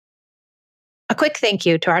quick thank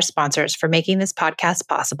you to our sponsors for making this podcast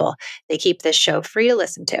possible. They keep this show free to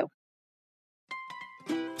listen to.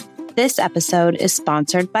 This episode is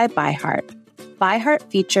sponsored by ByHeart. ByHeart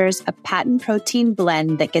features a patent protein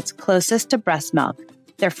blend that gets closest to breast milk.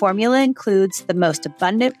 Their formula includes the most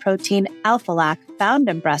abundant protein, alpha-lac, found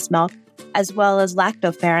in breast milk, as well as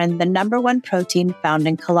lactoferrin, the number one protein found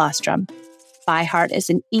in colostrum. ByHeart is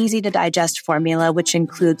an easy-to-digest formula which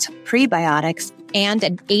includes prebiotics and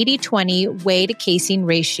an 80-20 whey to casein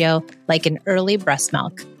ratio like in early breast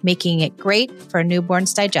milk, making it great for a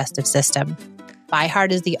newborn's digestive system.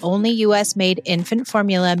 ByHeart is the only U.S.-made infant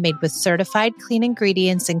formula made with certified clean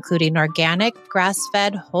ingredients, including organic,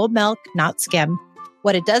 grass-fed, whole milk, not skim.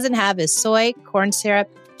 What it doesn't have is soy, corn syrup,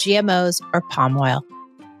 GMOs, or palm oil.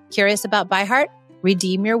 Curious about ByHeart?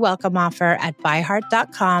 Redeem your welcome offer at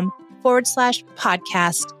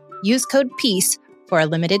byheart.com/podcast. Use code PEACE for a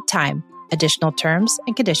limited time. Additional terms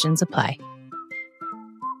and conditions apply.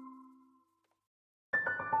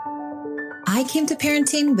 I came to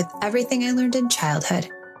parenting with everything I learned in childhood: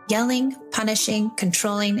 yelling, punishing,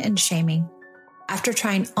 controlling, and shaming. After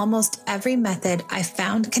trying almost every method, I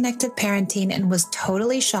found connected parenting and was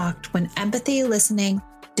totally shocked when empathy, listening,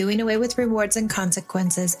 doing away with rewards and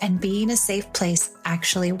consequences, and being a safe place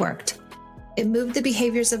actually worked. It moved the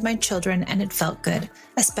behaviors of my children, and it felt good,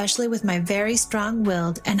 especially with my very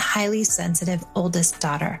strong-willed and highly sensitive oldest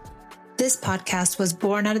daughter. This podcast was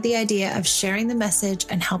born out of the idea of sharing the message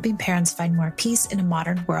and helping parents find more peace in a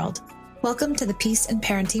modern world. Welcome to the Peace in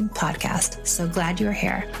Parenting podcast. So glad you're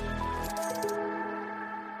here.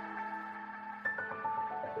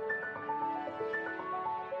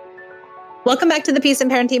 Welcome back to the Peace in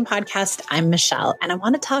Parenting podcast. I'm Michelle, and I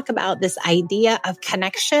want to talk about this idea of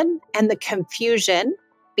connection and the confusion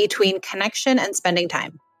between connection and spending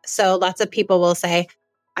time. So lots of people will say,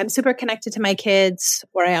 I'm super connected to my kids,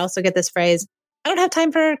 or I also get this phrase, I don't have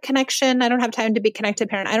time for connection. I don't have time to be connected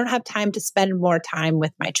parent. I don't have time to spend more time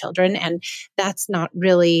with my children. And that's not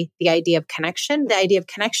really the idea of connection. The idea of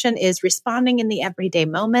connection is responding in the everyday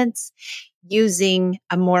moments using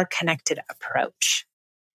a more connected approach.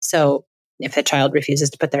 So if a child refuses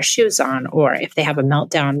to put their shoes on, or if they have a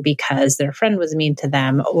meltdown because their friend was mean to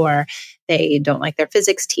them, or they don't like their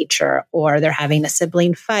physics teacher, or they're having a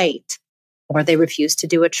sibling fight, or they refuse to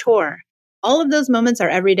do a chore. All of those moments are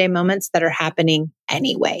everyday moments that are happening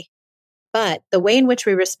anyway. But the way in which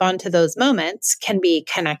we respond to those moments can be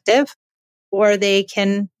connective, or they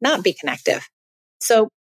can not be connective. So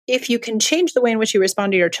if you can change the way in which you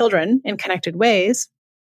respond to your children in connected ways,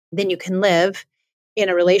 then you can live in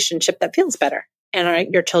a relationship that feels better,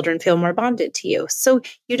 and your children feel more bonded to you. So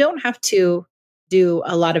you don't have to do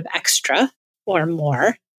a lot of extra or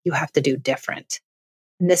more. You have to do different.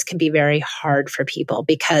 And this can be very hard for people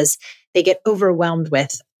because they get overwhelmed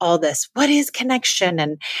with all this. What is connection?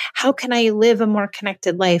 And how can I live a more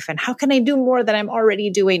connected life? And how can I do more than I'm already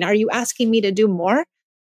doing? Are you asking me to do more?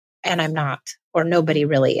 And I'm not, or nobody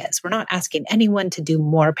really is. We're not asking anyone to do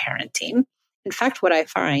more parenting. In fact, what I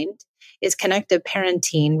find is connected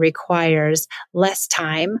parenting requires less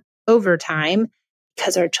time over time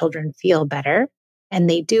because our children feel better and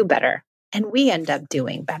they do better. And we end up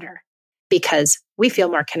doing better because we feel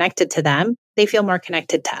more connected to them. They feel more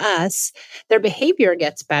connected to us. Their behavior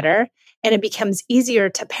gets better and it becomes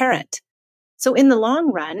easier to parent. So in the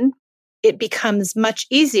long run, it becomes much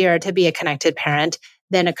easier to be a connected parent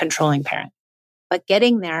than a controlling parent. But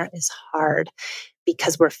getting there is hard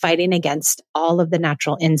because we're fighting against all of the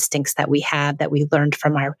natural instincts that we have, that we learned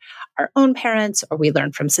from our own parents, or we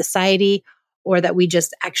learned from society, or that we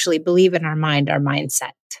just actually believe in our mind, our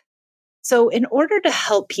mindset. So in order to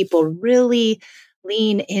help people really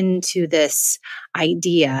lean into this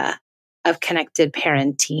idea of connected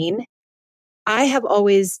parenting, I have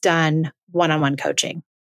always done one-on-one coaching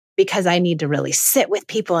because I need to really sit with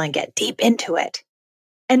people and get deep into it.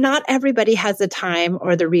 And not everybody has the time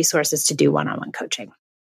or the resources to do one-on-one coaching.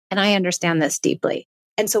 And I understand this deeply.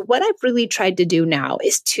 And so what I've really tried to do now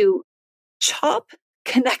is to chop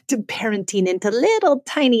connected parenting into little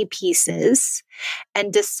tiny pieces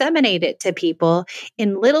and disseminate it to people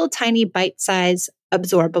in little tiny bite-sized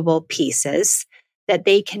absorbable pieces that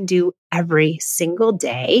they can do every single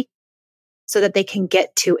day so that they can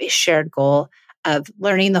get to a shared goal of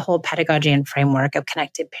learning the whole pedagogy and framework of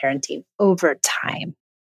connected parenting over time.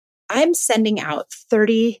 I'm sending out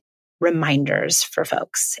 30 reminders for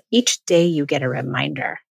folks. Each day you get a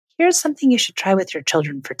reminder. Here's something you should try with your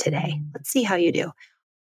children for today. Let's see how you do.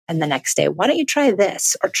 And the next day, why don't you try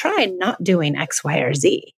this, or try not doing X, Y, or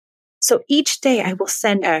Z? So each day I will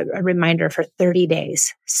send a reminder for 30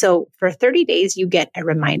 days. So for 30 days, you get a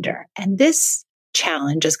reminder. And this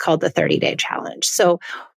challenge is called the 30-day challenge. So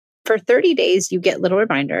for 30 days, you get little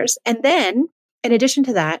reminders. And then in addition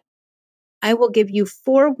to that, I will give you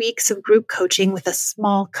 4 weeks of group coaching with a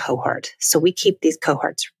small cohort. So we keep these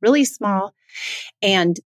cohorts really small,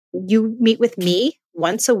 and you meet with me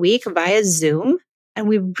once a week via Zoom, and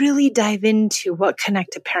we really dive into what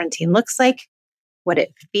connected parenting looks like, what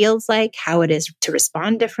it feels like, how it is to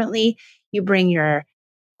respond differently. You bring your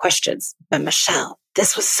questions. But Michelle,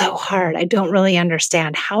 this was so hard. I don't really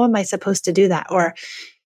understand. How am I supposed to do that? Or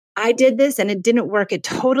I did this and it didn't work. It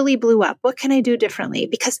totally blew up. What can I do differently?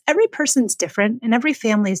 Because every person's different and every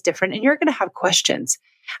family is different, and you're going to have questions.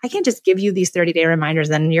 I can't just give you these 30-day reminders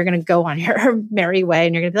and you're going to go on your merry way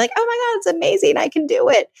and you're going to be like, oh my God, it's amazing. I can do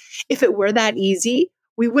it. If it were that easy,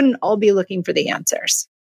 we wouldn't all be looking for the answers.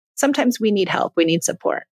 Sometimes we need help. We need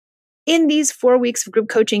support. In these 4 weeks of group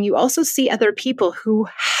coaching, you also see other people who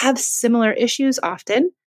have similar issues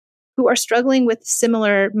often, who are struggling with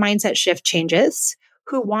similar mindset shift changes,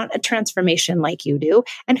 who want a transformation like you do,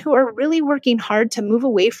 and who are really working hard to move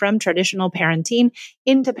away from traditional parenting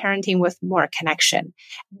into parenting with more connection.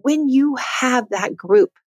 When you have that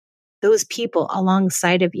group, those people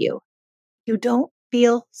alongside of you, you don't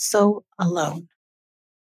feel so alone.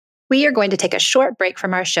 We are going to take a short break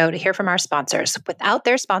from our show to hear from our sponsors. Without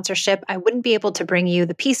their sponsorship, I wouldn't be able to bring you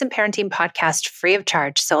the Peace in Parenting podcast free of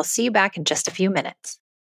charge. So I'll see you back in just a few minutes.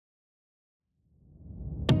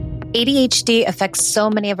 ADHD affects so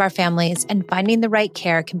many of our families, and finding the right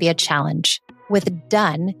care can be a challenge. With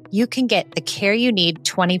Done, you can get the care you need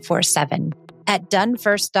 24/7. At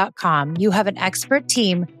donefirst.com, you have an expert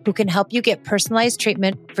team who can help you get personalized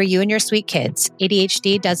treatment for you and your sweet kids.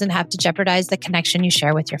 ADHD doesn't have to jeopardize the connection you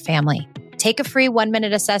share with your family. Take a free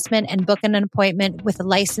 1-minute assessment and book an appointment with a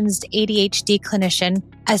licensed ADHD clinician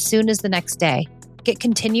as soon as the next day. Get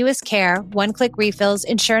continuous care, one-click refills,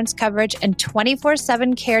 insurance coverage, and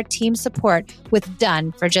 24/7 care team support with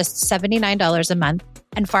Done for just $79 a month,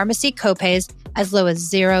 and pharmacy copays as low as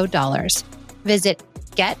 $0. Visit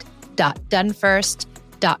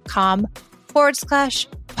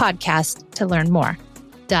get.donefirst.com/podcast to learn more.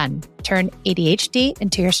 Done. Turn ADHD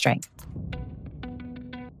into your strength.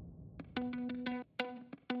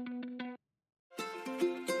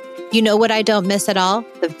 You know what I don't miss at all?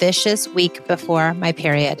 The vicious week before my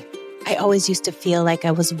period. I always used to feel like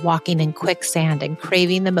I was walking in quicksand and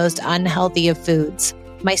craving the most unhealthy of foods.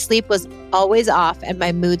 My sleep was always off and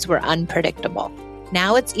my moods were unpredictable.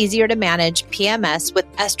 Now it's easier to manage PMS with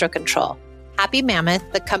Estro Control. Happy Mammoth,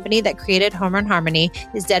 the company that created Hormone Harmony,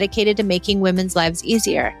 is dedicated to making women's lives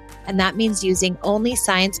easier. And that means using only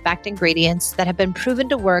science-backed ingredients that have been proven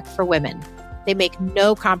to work for women. They make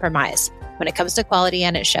no compromise when it comes to quality,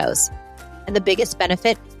 and it shows. And the biggest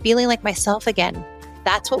benefit, feeling like myself again.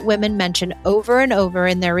 That's what women mention over and over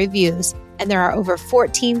in their reviews, and there are over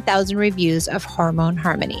 14,000 reviews of Hormone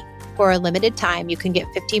Harmony. For a limited time, you can get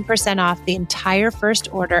 15% off the entire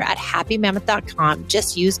first order at happymammoth.com.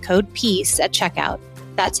 Just use code PEACE at checkout.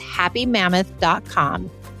 That's happymammoth.com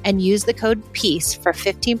and use the code PEACE for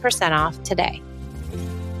 15% off today.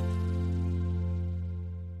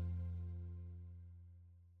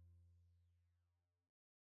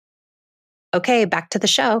 Okay, back to the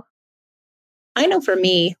show. I know for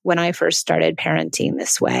me, when I first started parenting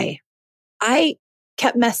this way, I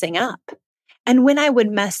kept messing up. And when I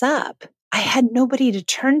would mess up, I had nobody to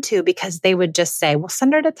turn to because they would just say, well,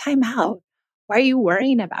 send her to timeout. Why are you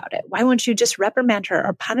worrying about it? Why won't you just reprimand her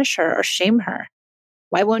or punish her or shame her?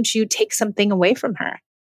 Why won't you take something away from her?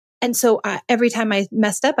 And so every time I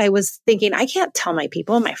messed up, I was thinking, I can't tell my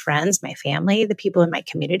people, my friends, my family, the people in my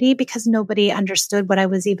community, because nobody understood what I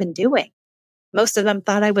was even doing. Most of them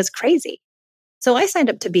thought I was crazy. So I signed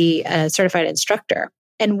up to be a certified instructor.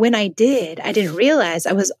 And when I did, I didn't realize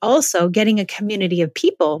I was also getting a community of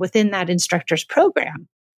people within that instructor's program.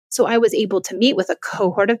 So I was able to meet with a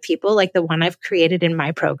cohort of people like the one I've created in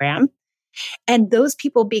my program. And those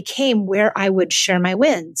people became where I would share my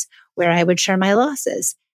wins, where I would share my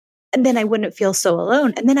losses. And then I wouldn't feel so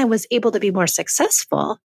alone. And then I was able to be more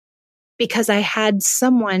successful because I had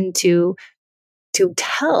someone to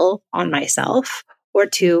tell on myself or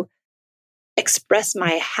to express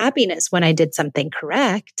my happiness when I did something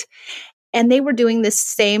correct. And they were doing this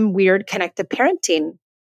same weird connected parenting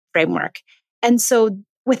framework. And so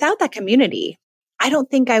without that community, I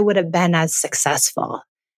don't think I would have been as successful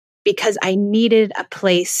because I needed a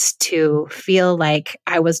place to feel like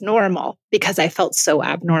I was normal because I felt so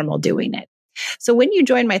abnormal doing it. So when you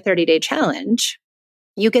join my 30-day challenge,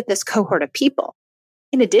 you get this cohort of people.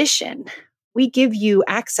 In addition, we give you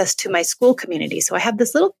access to my Skool community. So I have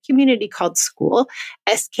this little community called Skool,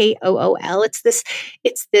 Skool.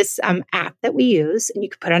 It's this app that we use, and you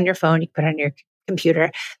can put it on your phone, you can put it on your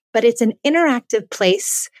computer, but it's an interactive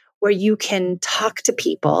place where you can talk to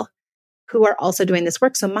people who are also doing this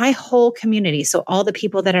work. So my whole community, so all the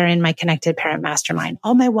people that are in my Connected Parent Mastermind,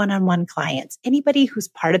 all my one-on-one clients, anybody who's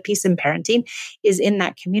part of Peace in Parenting is in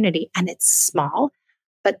that community, and it's small,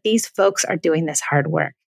 but these folks are doing this hard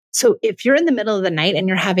work. So if you're in the middle of the night and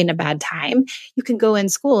you're having a bad time, you can go in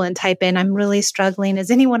Skool and type in, I'm really struggling.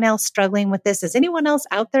 Is anyone else struggling with this? Is anyone else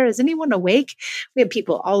out there? Is anyone awake? We have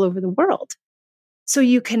people all over the world. So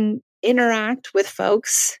you can interact with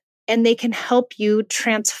folks and they can help you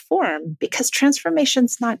transform, because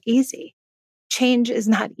transformation's not easy. Change is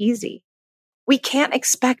not easy. We can't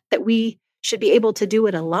expect that we should be able to do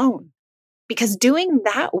it alone, because doing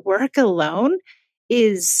that work alone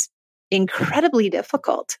is incredibly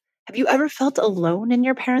difficult. Have you ever felt alone in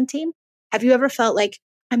your parenting? Have you ever felt like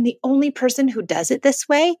I'm the only person who does it this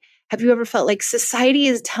way? Have you ever felt like society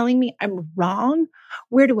is telling me I'm wrong?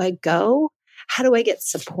 Where do I go? How do I get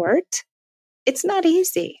support? It's not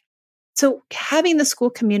easy. So having the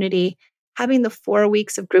Skool community, having the 4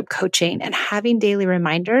 weeks of group coaching, and having daily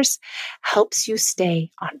reminders helps you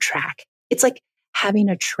stay on track. It's like having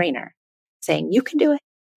a trainer saying, you can do it.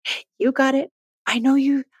 You got it. I know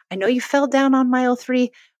you fell down on mile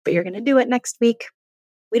 3, but you're going to do it next week.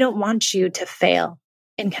 We don't want you to fail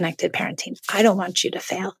in Connected Parenting. I don't want you to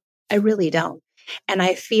fail. I really don't. And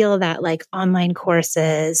I feel that like online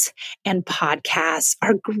courses and podcasts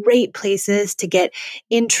are great places to get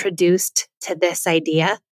introduced to this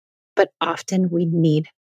idea, but often we need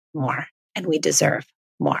more and we deserve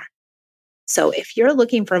more. So if you're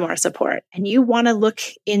looking for more support and you want to look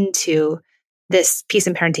into this Peace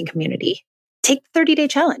in Parenting community, take the 30-day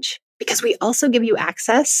challenge, because we also give you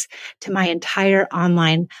access to my entire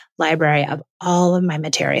online library of all of my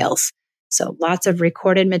materials. So lots of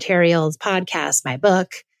recorded materials, podcasts, my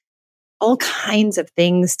book, all kinds of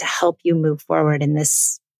things to help you move forward in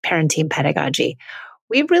this parenting pedagogy.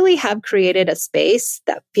 We really have created a space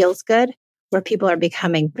that feels good, where people are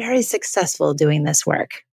becoming very successful doing this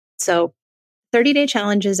work. So 30-day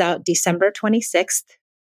challenge is out December 26th.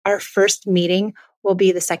 Our first meeting will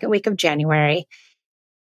be the second week of January.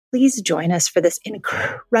 Please join us for this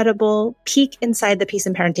incredible peek inside the Peace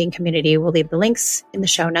in Parenting community. We'll leave the links in the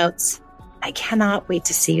show notes. I cannot wait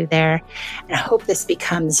to see you there. And I hope this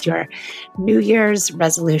becomes your New Year's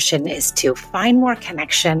resolution, is to find more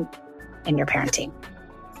connection in your parenting.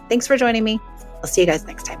 Thanks for joining me. I'll see you guys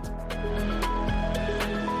next time.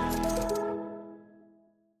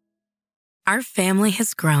 Our family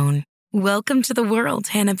has grown. Welcome to the world,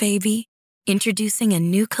 Hannah baby. Introducing a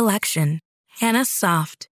new collection, Hannah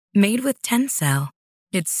Soft, made with Tencel.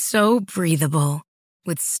 It's so breathable,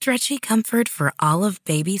 with stretchy comfort for all of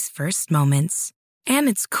baby's first moments. And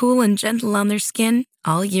it's cool and gentle on their skin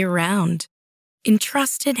all year round.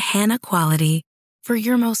 Entrusted Hannah quality for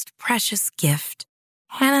your most precious gift.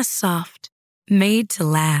 Hannah Soft, made to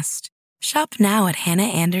last. Shop now at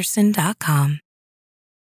hannahanderson.com.